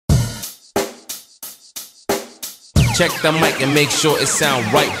Check the mic and make sure it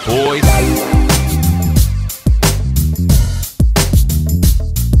sound right, boys.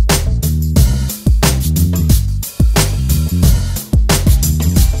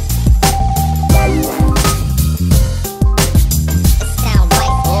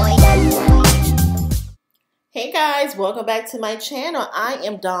 Hey guys, welcome back to my channel. I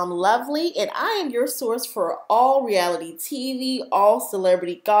am Dom Lovely and I am your source for all reality TV, all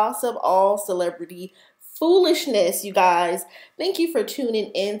celebrity gossip, all celebrity foolishness, you guys. Thank you for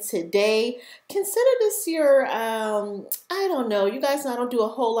tuning in today. Consider this your, I don't know, you guys know I don't do a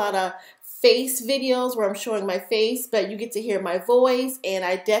whole lot of face videos where I'm showing my face, but you get to hear my voice, and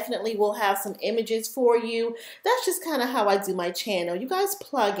I definitely will have some images for you. That's just kind of how I do my channel. You guys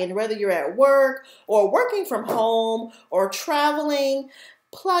plug in, whether you're at work or working from home or traveling,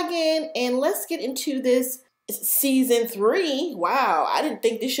 plug in, and let's get into this season 3. Wow, I didn't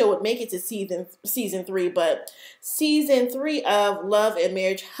think this show would make it to season 3, but season 3 of Love and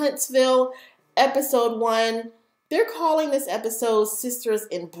Marriage Huntsville, episode 1. They're calling this episode Sisters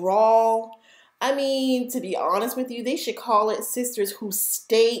in Brawl. I mean, to be honest with you, they should call it Sisters Who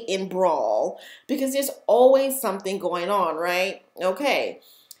Stay in Brawl, because there's always something going on, right? Okay,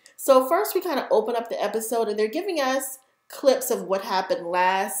 so first we kind of open up the episode and they're giving us clips of what happened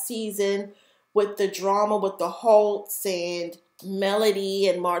last season with the drama with the Holts and Melody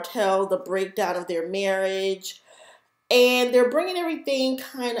and Martell, the breakdown of their marriage. And they're bringing everything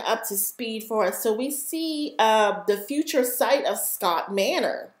kind of up to speed for us. So we see the future site of Scott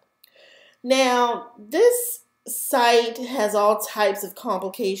Manor. Now, this site has all types of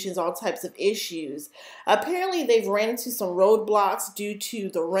complications, all types of issues. Apparently, they've ran into some roadblocks due to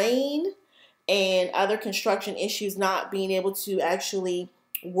the rain and other construction issues not being able to actually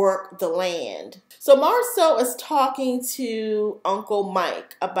work the land. So Marsau is talking to Uncle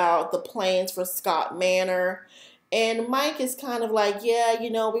Mike about the plans for Scott Manor. And Mike is kind of like, yeah,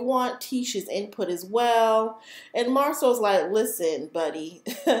 you know, we want Tisha's input as well. And Marsau's like, listen, buddy,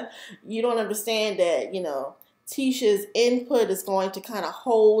 you don't understand that, you know, Tisha's input is going to kind of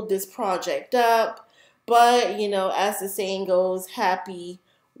hold this project up. But, you know, as the saying goes, happy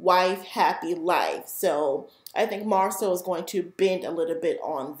wife, happy life. So I think Marsau is going to bend a little bit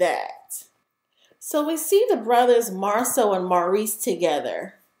on that. So we see the brothers Marsau and Maurice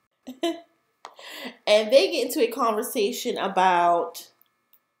together. And they get into a conversation about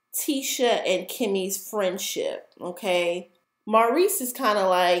Latisha and Kimmie's friendship, okay? Maurice is kind of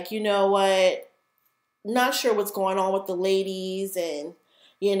like, you know what, not sure what's going on with the ladies, and,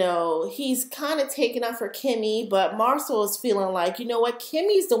 you know, he's kind of taking up for Kimmie, but Marsau is feeling like, you know what,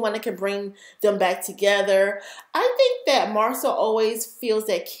 Kimmie's the one that can bring them back together. I think that Marsau always feels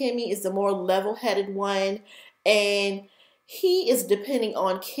that Kimmie is the more level-headed one, and he is depending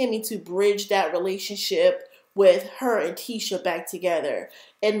on Kimmie to bridge that relationship with her and Tisha back together.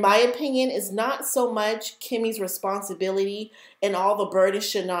 In my opinion, it's not so much Kimmie's responsibility, and all the burden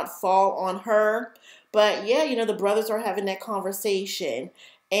should not fall on her. But yeah, you know, the brothers are having that conversation.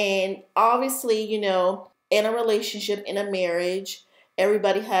 And obviously, you know, in a relationship, in a marriage,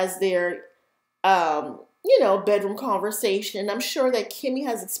 everybody has their, you know, bedroom conversation. And I'm sure that Kimmie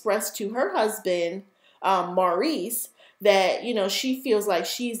has expressed to her husband, Maurice, that, you know, she feels like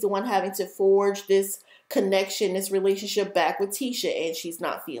she's the one having to forge this connection, this relationship back with Tisha, and she's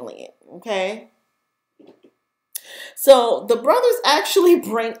not feeling it, okay? So the brothers actually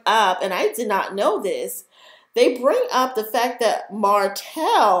bring up, and I did not know this, they bring up the fact that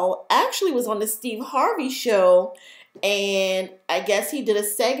Martell actually was on the Steve Harvey show, and I guess he did a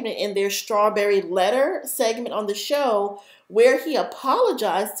segment in their Strawberry Letter segment on the show where he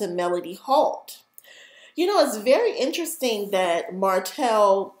apologized to Melody Holt. You know, it's very interesting that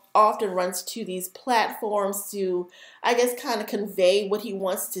Martell often runs to these platforms to, I guess, kind of convey what he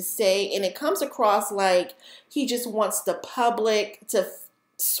wants to say. And it comes across like he just wants the public to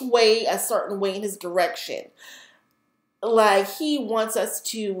sway a certain way in his direction. Like he wants us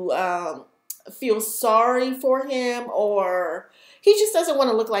to feel sorry for him, or he just doesn't want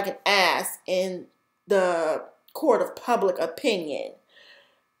to look like an ass in the court of public opinion.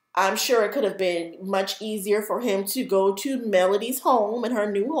 I'm sure it could have been much easier for him to go to Melody's home and her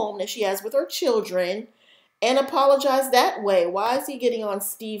new home that she has with her children and apologize that way. Why is he getting on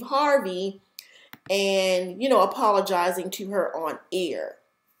Steve Harvey and, you know, apologizing to her on air?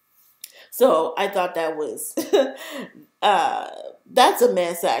 So I thought that was, that's a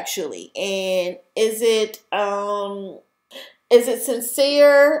mess actually. And is it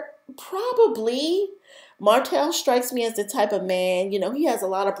sincere? Probably. Martell strikes me as the type of man, you know, he has a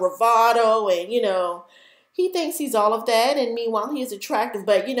lot of bravado and, you know, he thinks he's all of that, and meanwhile he is attractive.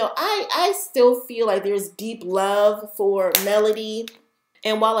 But you know, I still feel like there's deep love for Melody.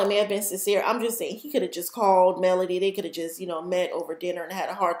 And while I may have been sincere, I'm just saying he could have just called Melody. They could have just, you know, met over dinner and had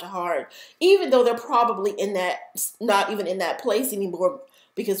a heart to heart. Even though they're probably in that, not even in that place anymore,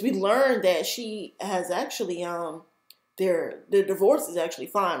 because we learned that she has actually, their divorce is actually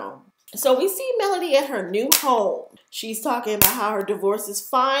final. So we see Melody at her new home. She's talking about how her divorce is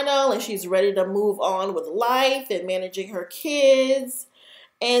final and she's ready to move on with life and managing her kids.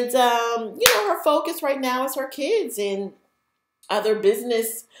 And, you know, her focus right now is her kids and other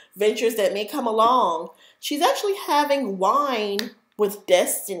business ventures that may come along. She's actually having wine with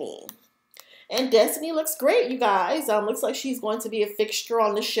Destiny. And Destiny looks great, you guys. Looks like she's going to be a fixture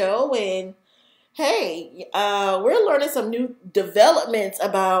on the show. And hey, we're learning some new developments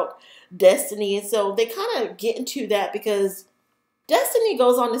about Destiny. And so they kind of get into that because Destiny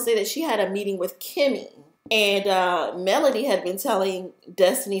goes on to say that she had a meeting with Kimmie. And Melody had been telling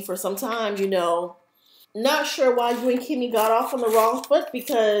Destiny for some time, you know, not sure why you and Kimmie got off on the wrong foot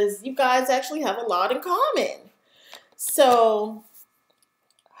because you guys actually have a lot in common. So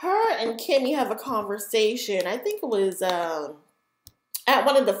her and Kimmie have a conversation. I think it was at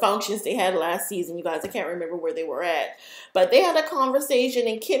one of the functions they had last season, you guys. I can't remember where they were at. But they had a conversation,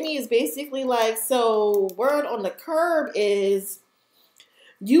 and Kimmie is basically like, so word on the curb is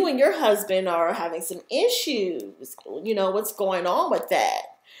you and your husband are having some issues. You know, what's going on with that?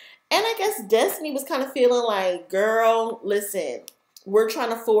 And I guess Destiny was kind of feeling like, girl, listen, we're trying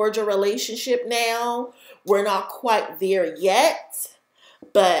to forge a relationship now. We're not quite there yet.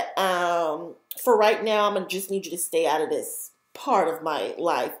 But for right now, I'm going to just need you to stay out of this part of my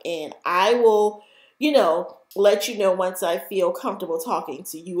life. And I will, you know, let you know once I feel comfortable talking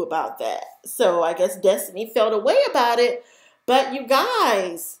to you about that. So I guess Destiny felt a way about it. But you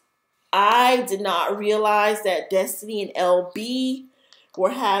guys, I did not realize that Destiny and LB were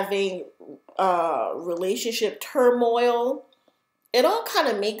having relationship turmoil. It all kind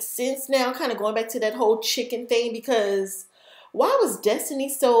of makes sense now, kind of going back to that whole chicken thing, because why was Destiny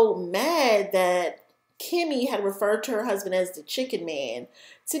so mad that Kimmie had referred to her husband as the chicken man?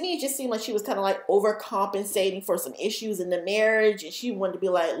 To me, it just seemed like she was kind of like overcompensating for some issues in the marriage, and she wanted to be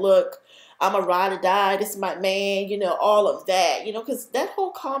like, look, I'm a ride or die, this is my man, you know, all of that, you know, because that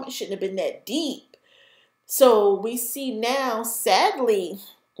whole comment shouldn't have been that deep. So we see now, sadly,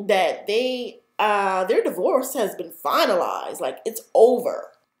 that their divorce has been finalized. Like, it's over.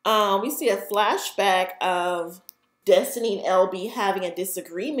 We see a flashback of Destiny and LB having a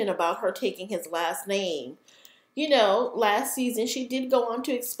disagreement about her taking his last name. You know, last season she did go on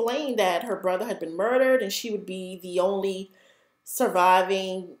to explain that her brother had been murdered and she would be the only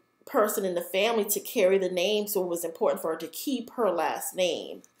surviving person in the family to carry the name, so it was important for her to keep her last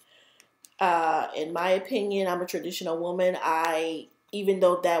name. In my opinion, I'm a traditional woman. Even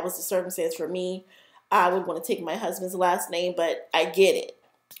though that was the circumstance for me, I would want to take my husband's last name, but I get it.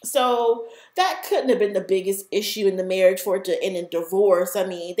 So that couldn't have been the biggest issue in the marriage for it to end in divorce. I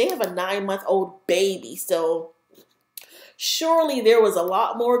mean, they have a 9-month-old baby, so surely there was a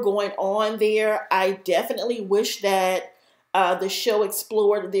lot more going on there. I definitely wish that the show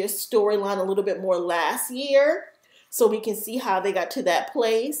explored their storyline a little bit more last year so we can see how they got to that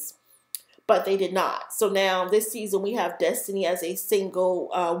place. But they did not. So now this season we have Destiny as a single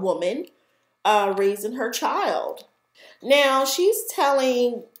woman raising her child. Now she's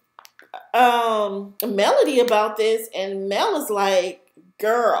telling Melody about this, and Mel is like,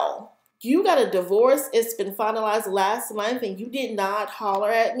 girl, you got a divorce. It's been finalized last month and you did not holler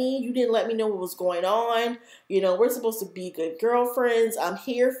at me. You didn't let me know what was going on. You know, we're supposed to be good girlfriends. I'm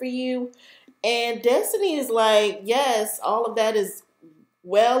here for you. And Destiny is like, yes, all of that is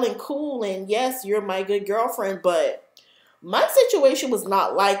well and cool, and yes, you're my good girlfriend, but my situation was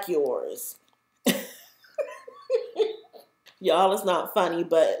not like yours. Y'all, it's not funny,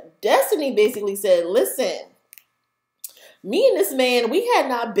 but Destiny basically said, listen, me and this man, we had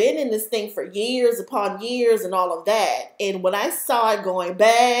not been in this thing for years upon years and all of that, and when I saw it going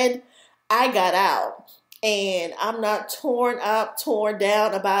bad, I got out. And I'm not torn up, torn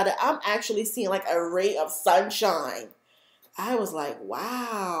down about it. I'm actually seeing like a ray of sunshine. I was like,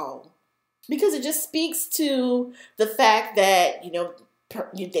 wow. Because it just speaks to the fact that, you know,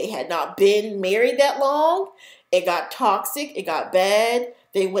 they had not been married that long. It got toxic. It got bad.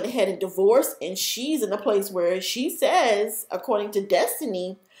 They went ahead and divorced. And she's in a place where she says, according to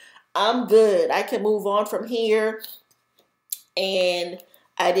Destiny, I'm good. I can move on from here. And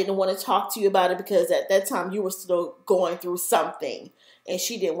I didn't want to talk to you about it because at that time you were still going through something. And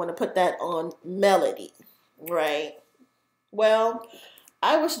she didn't want to put that on Melody, right? Well,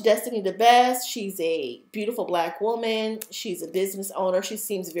 I wish Destiny the best. She's a beautiful black woman. She's a business owner. She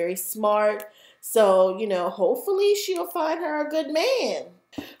seems very smart. So, you know, hopefully she'll find her a good man.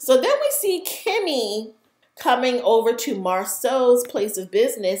 So then we see Kimmie coming over to Marsau's place of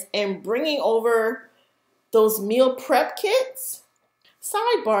business and bringing over those meal prep kits.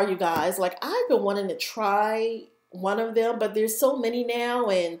 Sidebar, you guys, like I've been wanting to try one of them, but there's so many now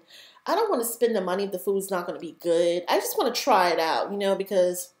and I don't want to spend the money if the food's not going to be good. I just want to try it out, you know,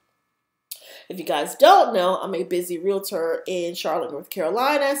 because if you guys don't know, I'm a busy realtor in Charlotte, North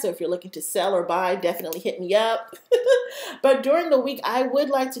Carolina. So if you're looking to sell or buy, definitely hit me up. But during the week, I would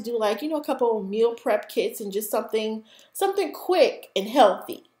like to do like, you know, a couple of meal prep kits and just something quick and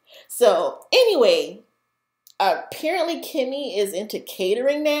healthy. So anyway, apparently Kimmie is into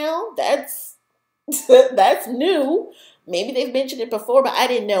catering now. That's that's new. Maybe they've mentioned it before, but I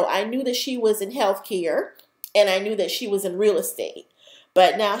didn't know. I knew that she was in healthcare and I knew that she was in real estate.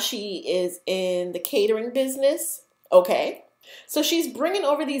 But now she is in the catering business. Okay. So she's bringing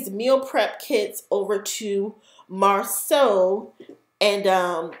over these meal prep kits over to Marsau.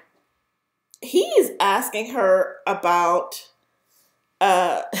 And he is asking her about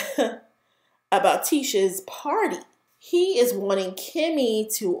about Tisha's party. He is wanting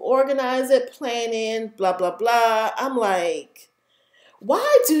Kimmie to organize it, plan in, blah, blah, blah. I'm like,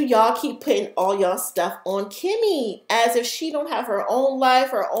 why do y'all keep putting all y'all stuff on Kimmie as if she don't have her own life,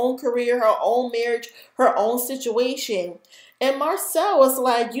 her own career, her own marriage, her own situation? And Marsau was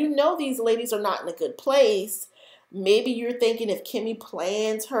like, you know these ladies are not in a good place. Maybe you're thinking if Kimmie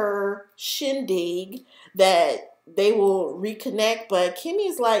plans her shindig that they will reconnect. But Kimmie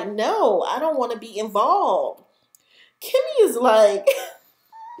is like, no, I don't want to be involved. Kimmie is like,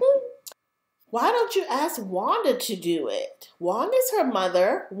 why don't you ask Wanda to do it? Wanda's her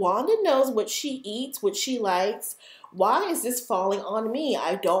mother. Wanda knows what she eats, what she likes. Why is this falling on me?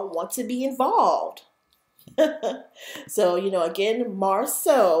 I don't want to be involved. So, you know, again,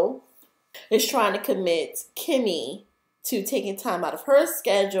 Marsau is trying to commit Kimmie to taking time out of her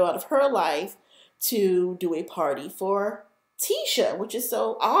schedule, out of her life, to do a party for Tisha, which is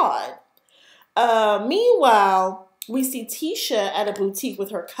so odd. Meanwhile, we see Tisha at a boutique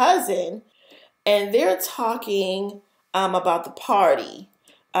with her cousin, and they're talking about the party.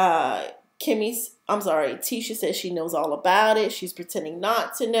 Tisha says she knows all about it. She's pretending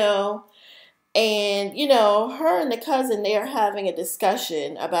not to know. And, you know, her and the cousin, they are having a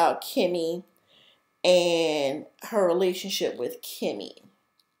discussion about Kimmie and her relationship with Kimmie.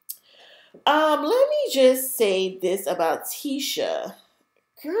 Let me just say this about Tisha.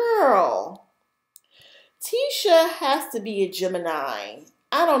 Girl, Tisha has to be a Gemini.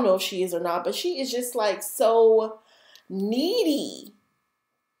 I don't know if she is or not, but she is just like so needy.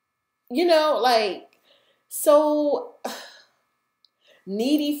 You know, like so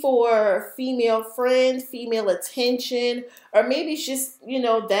needy for female friends, female attention, or maybe it's just, you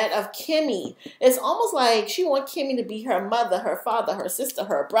know, that of Kimmie. It's almost like she wants Kimmie to be her mother, her father, her sister,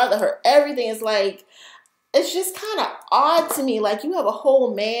 her brother, her everything. Is like, it's just kind of odd to me. Like, you have a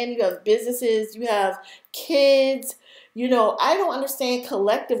whole man, you have businesses, you have kids. You know, I don't understand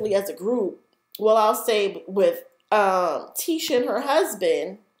collectively as a group. Well, I'll say with Tisha and her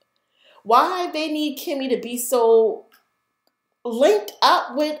husband, why they need Kimmie to be so linked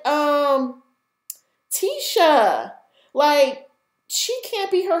up with Tisha. Like, she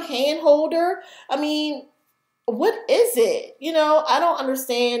can't be her hand holder. I mean, what is it? You know, I don't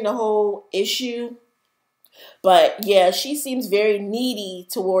understand the whole issue. But yeah, she seems very needy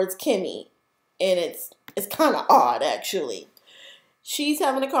towards Kimmie. And it's kind of odd, actually. She's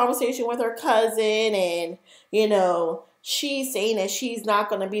having a conversation with her cousin, and, you know, she's saying that she's not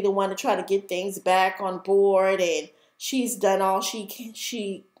going to be the one to try to get things back on board, and she's done all she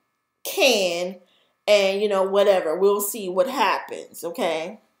can, and, you know, whatever. We'll see what happens,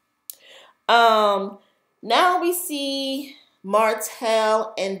 okay? Now we see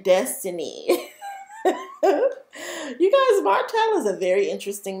Martell and Destiny. You guys, Martell is a very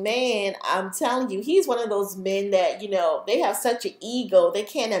interesting man. I'm telling you, he's one of those men that, you know, they have such an ego. They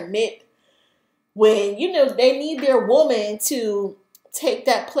can't admit when, you know, they need their woman to take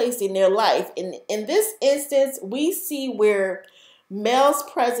that place in their life. And in this instance, we see where Mel's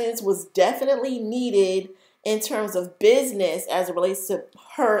presence was definitely needed in terms of business as it relates to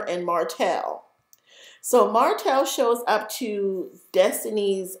her and Martell. So Martell shows up to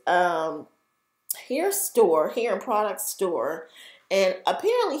Destiny's hair and product store, and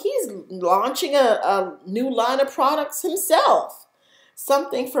apparently he's launching a new line of products himself.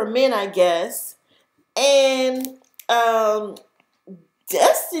 Something for men, I guess. And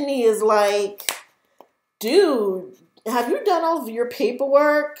Destiny is like, dude, have you done all of your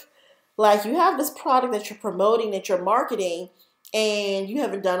paperwork? Like, you have this product that you're promoting, that you're marketing, and you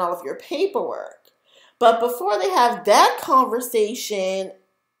haven't done all of your paperwork. But before they have that conversation,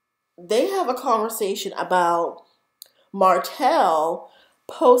 they have a conversation about Martell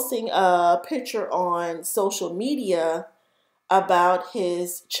posting a picture on social media about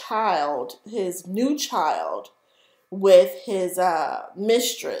his child, his new child, with his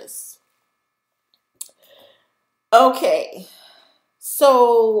mistress. Okay,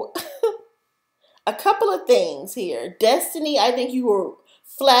 so a couple of things here. Destiny, I think you were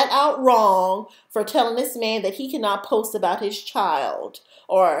flat out wrong for telling this man that he cannot post about his child.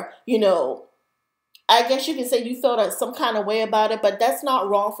 Or, I guess you can say you felt some kind of way about it, but that's not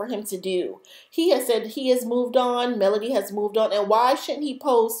wrong for him to do. He has said he has moved on, Melody has moved on, and why shouldn't he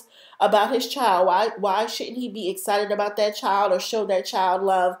post about his child? Why shouldn't he be excited about that child or show that child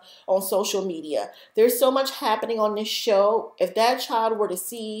love on social media? There's so much happening on this show. If that child were to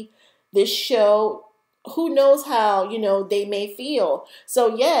see this show, who knows how, they may feel.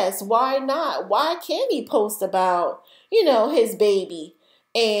 So yes, why not? Why can't he post about, his baby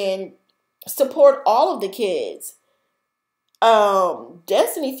and support all of the kids?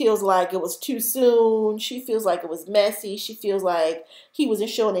 Destiny feels like it was too soon. She feels like it was messy. She feels like he wasn't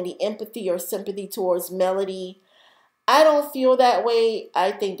showing any empathy or sympathy towards Melody. I don't feel that way.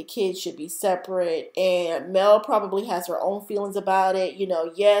 I think the kids should be separate, and Mel probably has her own feelings about it.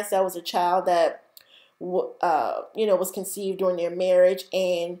 Yes, that was a child that, was conceived during their marriage,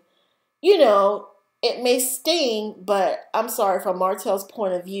 and, it may sting, but I'm sorry, from Martell's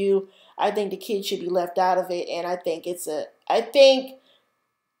point of view, I think the kids should be left out of it, and I think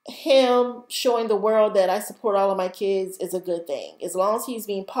him showing the world that I support all of my kids is a good thing. As long as he's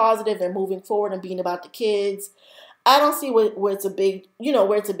being positive and moving forward and being about the kids, I don't see where it's a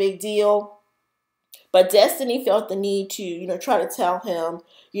big deal. But Destiny felt the need to, try to tell him,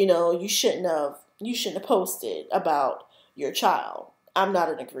 you shouldn't have posted about your child. I'm not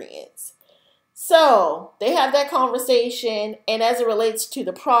in agreement. So they have that conversation, and as it relates to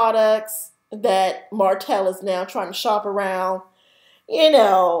the products that Martell is now trying to shop around,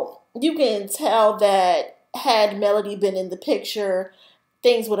 you can tell that had Melody been in the picture,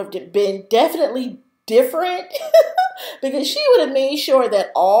 things would have been definitely different because she would have made sure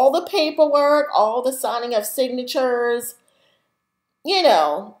that all the paperwork, all the signing of signatures,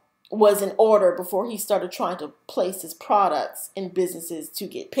 was in order before he started trying to place his products in businesses to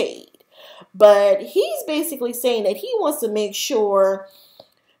get paid. But he's basically saying that he wants to make sure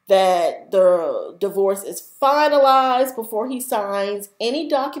that the divorce is finalized before he signs any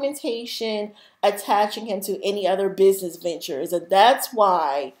documentation attaching him to any other business ventures. And that's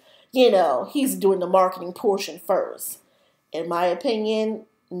why, he's doing the marketing portion first. In my opinion,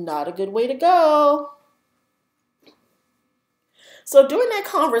 not a good way to go. So during that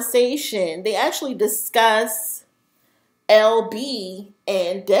conversation, they actually discuss LB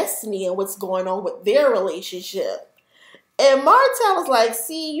and Destiny and what's going on with their relationship. And Martell is like,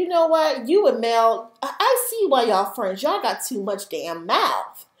 see, you know what? You and Mel, I see why y'all friends. Y'all got too much damn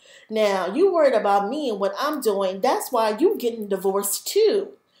mouth. Now, you worried about me and what I'm doing. That's why you getting divorced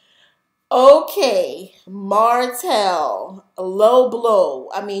too. Okay, Martell, low blow.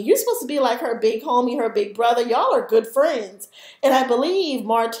 I mean, you're supposed to be like her big homie, her big brother. Y'all are good friends. And I believe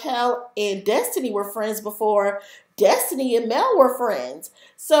Martell and Destiny were friends before Destiny and Mel were friends.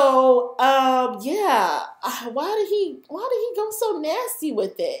 So, yeah, why did he go so nasty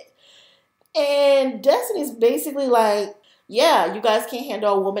with it? And Destiny's basically like, yeah, you guys can't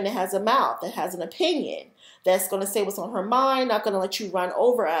handle a woman that has a mouth, that has an opinion, that's going to say what's on her mind, not going to let you run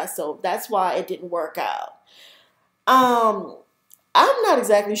over us. So that's why it didn't work out. I'm not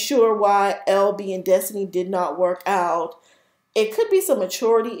exactly sure why LB and Destiny did not work out. It could be some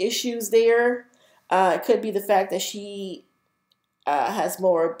maturity issues there. It could be the fact that she has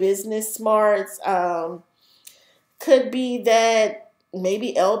more business smarts. Could be that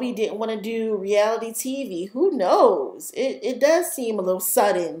maybe LB didn't want to do reality TV. Who knows? It does seem a little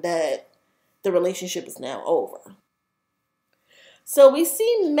sudden that the relationship is now over. So we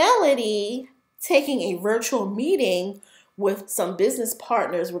see Melody taking a virtual meeting with some business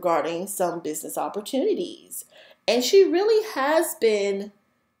partners regarding some business opportunities. And she really has been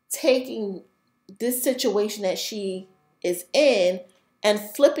taking this situation that she is in and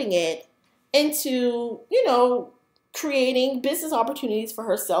flipping it into, creating business opportunities for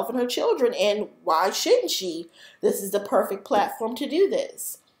herself and her children. And why shouldn't she? This is the perfect platform to do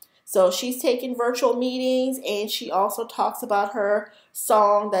this. So she's taking virtual meetings, and she also talks about her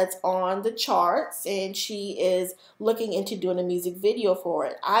song that's on the charts, and she is looking into doing a music video for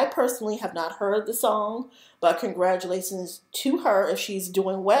it. I personally have not heard the song, but congratulations to her if she's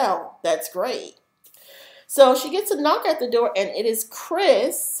doing well. That's great. So she gets a knock at the door, and it is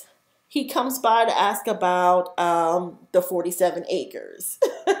Chris. He comes by to ask about the 47 acres.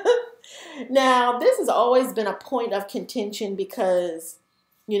 Now, this has always been a point of contention because,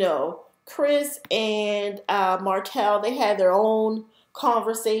 you know, Chris and Martell, they had their own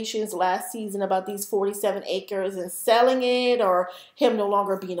conversations last season about these 47 acres and selling it, or him no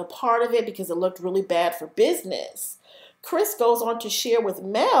longer being a part of it because it looked really bad for business. Chris goes on to share with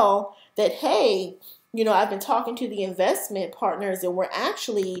Mel that, hey, you know, I've been talking to the investment partners, and we're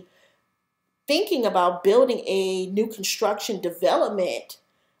actually thinking about building a new construction development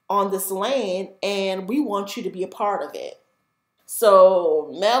on this land, and we want you to be a part of it.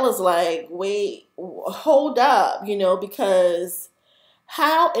 So Mel is like, wait, hold up, you know, because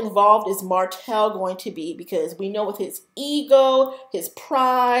how involved is Martell going to be? Because we know with his ego, his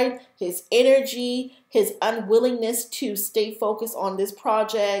pride, his energy, his unwillingness to stay focused on this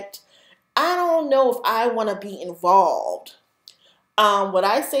project, I don't know if I want to be involved. What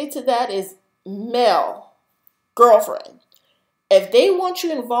I say to that is, Mel, girlfriend, if they want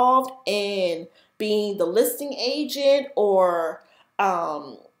you involved in being the listing agent or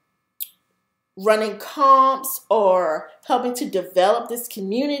running comps or helping to develop this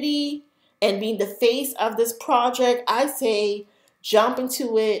community and being the face of this project, I say jump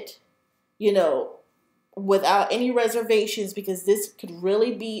into it, you know, without any reservations, because this could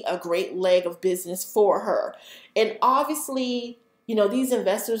really be a great leg of business for her. And obviously, you know, these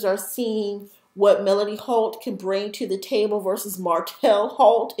investors are seeing what Melody Holt can bring to the table versus Martell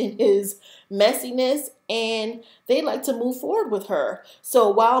Holt in his messiness, and they like to move forward with her. So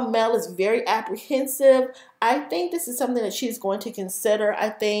while Mel is very apprehensive, I think this is something that she's going to consider. I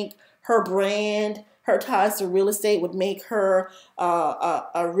think her brand, her ties to real estate would make her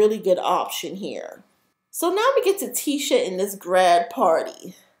a really good option here. So now we get to Tisha in this grad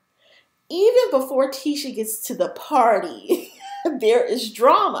party. Even before Tisha gets to the party, there is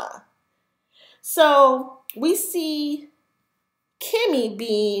drama. So we see Kimmie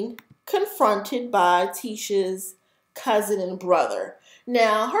being confronted by Tisha's cousin and brother.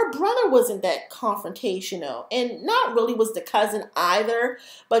 Now, her brother wasn't that confrontational, and not really was the cousin either,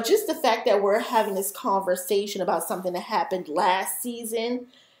 but just the fact that we're having this conversation about something that happened last season,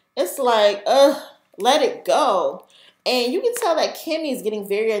 it's like, let it go. And you can tell that Kimmie is getting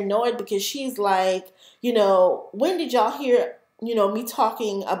very annoyed because she's like, you know, when did y'all hear, you know, me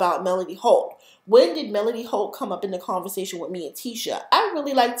talking about Melody Holt? When did Melody Holt come up in the conversation with me and Tisha? I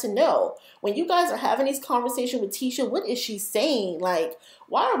really like to know. When you guys are having these conversations with Tisha, what is she saying? Like,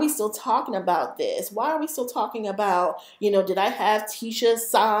 why are we still talking about this? Why are we still talking about, you know, did I have Tisha's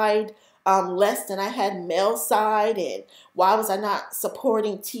side less than I had Mel's side? And why was I not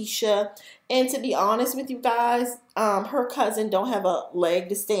supporting Tisha? And to be honest with you guys, her cousin don't have a leg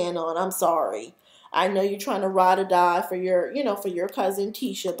to stand on. I'm sorry. I know you're trying to ride or die for your, you know, for your cousin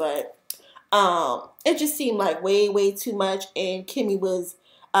Tisha, but it just seemed like way too much, and Kimmie was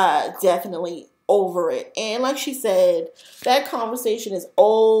definitely over it. And like she said, that conversation is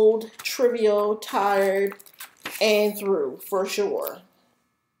old, trivial, tired, and through for sure.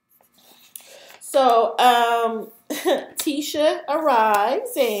 So Tisha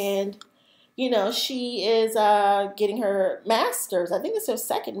arrives, and you know, she is getting her master's. I think it's her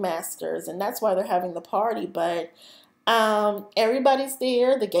second master's, and that's why they're having the party. But everybody's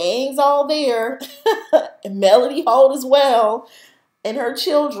there. The gang's all there. And Melody Holt as well, and her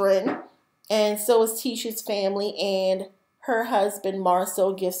children. And so is Tisha's family, and her husband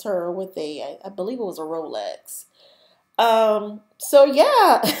Marsau gifts her with a, I believe it was a Rolex. So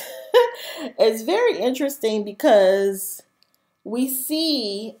yeah, it's very interesting because we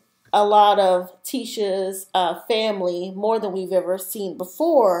see a lot of Tisha's family, more than we've ever seen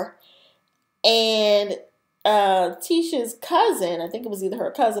before. And Tisha's cousin, I think it was either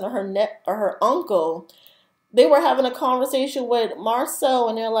her cousin or her uncle, they were having a conversation with Marsau,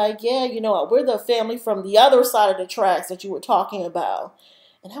 and they're like, yeah, you know, we're the family from the other side of the tracks that you were talking about.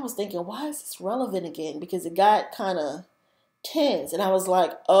 And I was thinking, why is this relevant again? Because it got kind of tense. And I was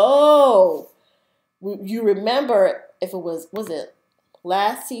like, oh, you remember, if it was it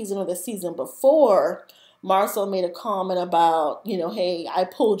last season or the season before, Marsau made a comment about, you know, hey, I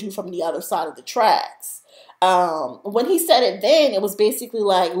pulled you from the other side of the tracks. when he said it then, it was basically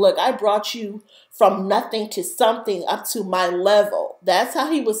like, look, I brought you from nothing to something up to my level. That's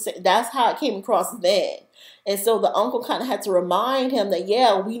how he was. That's how it came across then. And so the uncle kind of had to remind him that,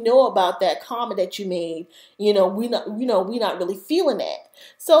 yeah, we know about that comment that you made. We not really feeling that.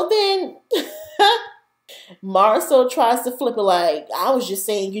 So then Marsau tries to flip it like, I was just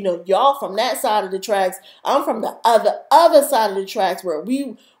saying, y'all from that side of the tracks. I'm from the other side of the tracks where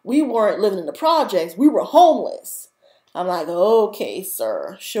we weren't living in the projects. We were homeless. I'm like, okay,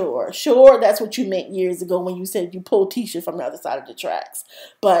 sir, sure. That's what you meant years ago when you said you pulled Tisha from the other side of the tracks.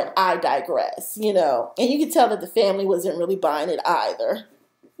 But I digress, And you can tell that the family wasn't really buying it either.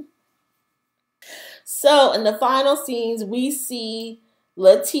 So in the final scenes, we see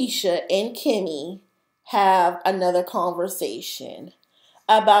Latisha and Kimmie have another conversation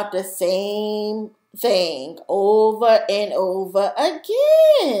about the same thing over and over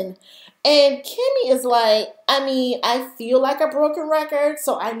again. And Kimmie is like, I feel like a broken record,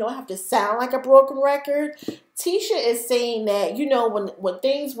 so I know I have to sound like a broken record. Tisha is saying that, when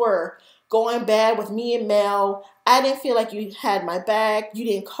things were going bad with me and Mel, I didn't feel like you had my back. You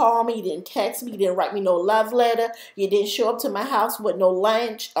didn't call me. You didn't text me. You didn't write me no love letter. You didn't show up to my house with no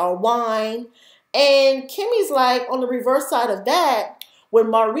lunch or wine. And Kimmie's like, on the reverse side of that, when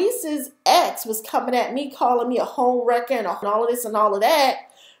Maurice's ex was coming at me, calling me a home wrecker and all of this and all of that,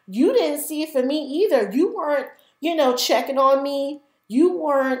 you didn't see it for me either. You weren't, checking on me. You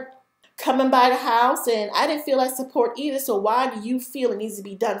weren't coming by the house, and I didn't feel that support either. So why do you feel it needs to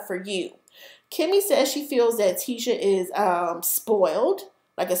be done for you? Kimmie says she feels that Tisha is spoiled,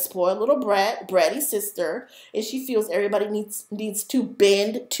 like a spoiled little bratty sister, and she feels everybody needs to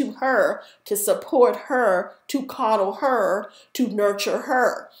bend to her, to support her, to coddle her, to nurture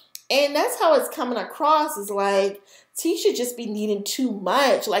her. And that's how it's coming across, is like, Tisha just be needing too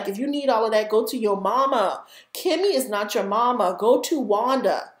much. Like, if you need all of that, go to your mama. Kimmie is not your mama. Go to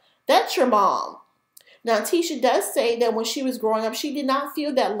Wanda. That's your mom. Now, Tisha does say that when she was growing up, she did not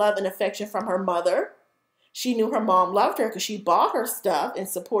feel that love and affection from her mother. She knew her mom loved her because she bought her stuff and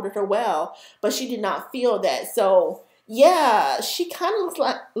supported her well, but she did not feel that. So, yeah, she kind of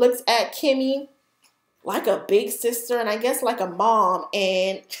looks at Kimmie like a big sister and I guess like a mom.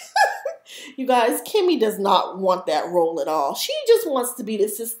 And you guys, Kimmie does not want that role at all. She just wants to be the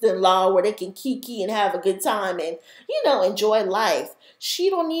sister-in-law where they can kiki and have a good time and, enjoy life. She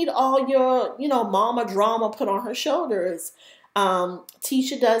don't need all your, mama drama put on her shoulders.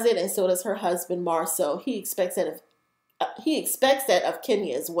 Tisha does it, and so does her husband, Marsau. He expects that of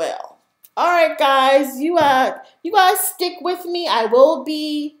Kimmie as well. All right, guys, you guys stick with me. I will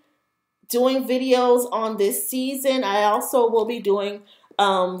be doing videos on this season. I also will be doing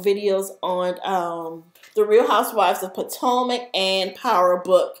videos on The Real Housewives of Potomac and Power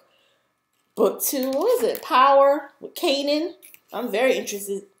Book 2. What is it? Power with Kanan. I'm very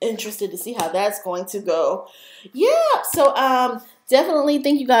interested to see how that's going to go. Yeah, so definitely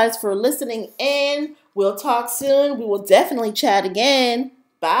thank you guys for listening in. We'll talk soon. We will definitely chat again.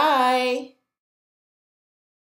 Bye.